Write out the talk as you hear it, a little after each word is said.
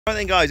Right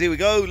then guys, here we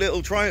go,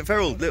 little Triumph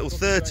Herald, little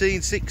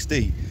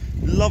 1360.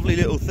 Lovely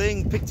little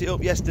thing, picked it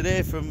up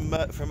yesterday from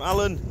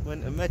Alan,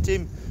 went and met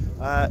him.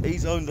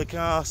 He's owned the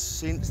car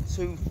since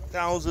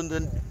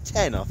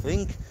 2010 I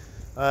think.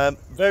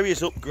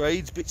 Various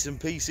upgrades, bits and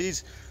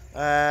pieces.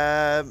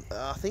 I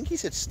think he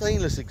said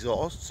stainless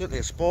exhaust, certainly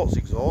a sports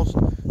exhaust,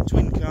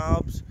 twin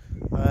carbs.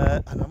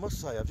 And I must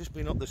say, I've just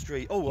been up the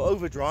street. Oh,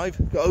 overdrive,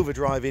 got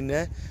overdrive in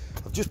there.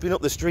 I've just been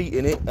up the street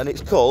in it, and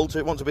it's cold, so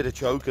it wants a bit of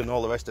choke and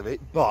all the rest of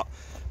it, but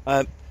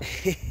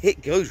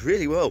it goes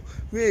really well,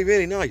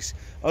 really nice.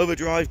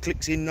 Overdrive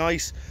clicks in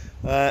nice,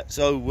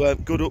 so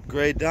good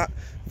upgrade that.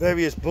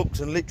 Various books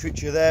and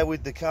literature there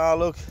with the car,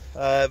 look,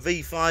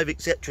 V5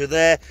 etc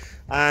there,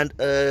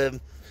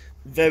 and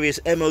various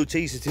MOT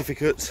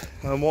certificates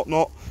and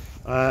whatnot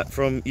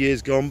from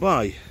years gone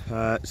by.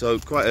 So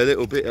quite a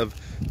little bit of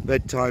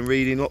bedtime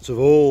reading, lots of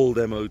old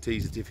MOT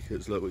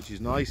certificates, look, which is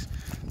nice.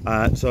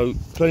 So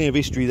plenty of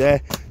history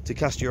there to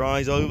cast your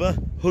eyes over.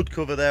 Hood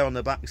cover there on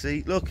the back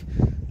seat, look.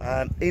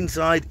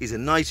 Inside is a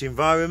nice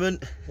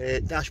environment,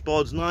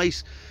 dashboard's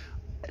nice.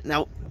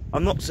 Now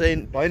I'm not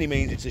saying by any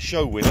means it's a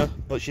show winner,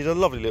 but she's a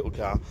lovely little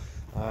car,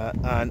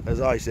 and as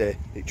I say,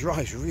 it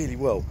drives really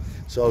well.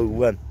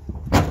 So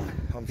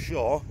I'm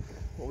sure,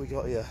 what we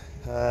got here,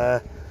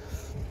 oh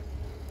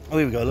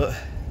here we go, look,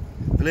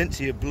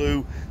 Valencia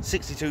blue,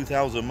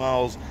 62,000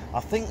 miles. I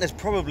think there's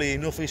probably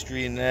enough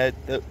history in there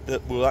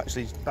that will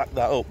actually back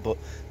that up, but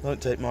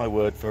don't take my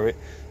word for it.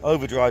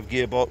 Overdrive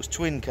gearbox,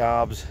 twin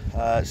carbs,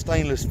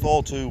 stainless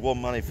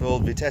 421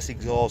 manifold, Vitesse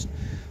exhaust,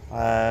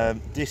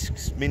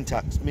 discs,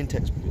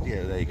 Mintex,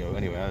 yeah, there you go.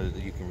 Anyway,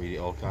 you can read it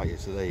all, can't you?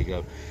 So there you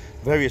go.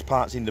 Various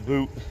parts in the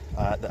boot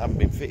that haven't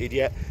been fitted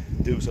yet.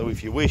 Do so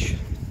if you wish.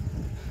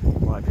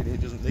 In my opinion,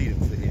 it doesn't need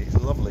them fitting. It's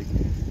lovely.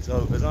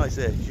 So as I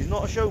say, she's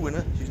not a show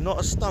winner, she's not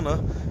a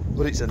stunner,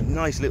 but it's a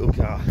nice little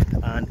car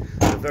and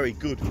a very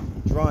good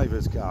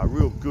driver's car,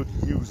 real good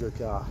user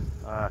car.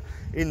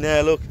 In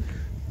there, look,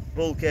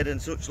 bulkhead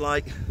and such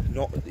like,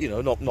 not, you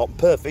know, not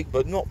perfect,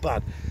 but not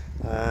bad.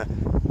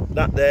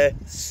 That there,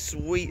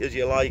 sweet as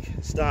you like,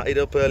 started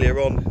up earlier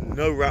on,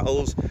 no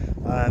rattles,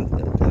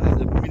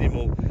 the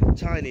minimal,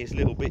 tiniest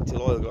little bit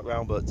till oil got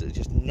round, but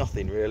just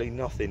nothing really,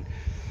 nothing.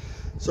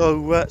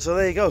 So so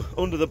there you go,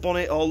 under the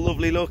bonnet, all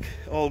lovely, look,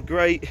 all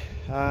great.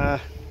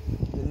 The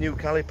new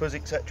calipers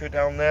etc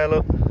down there,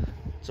 look.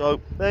 So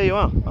there you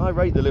are. I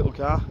rate the little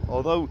car,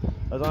 although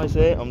as I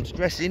say, I'm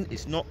stressing,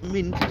 it's not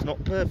mint, it's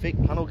not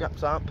perfect, panel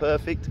gaps aren't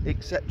perfect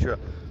etc,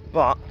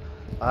 but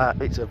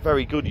it's a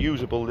very good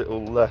usable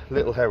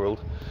little Herald.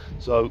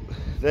 So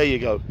there you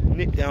go,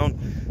 nip down,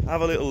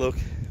 have a little look,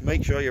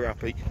 make sure you're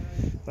happy.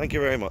 Thank you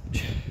very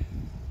much.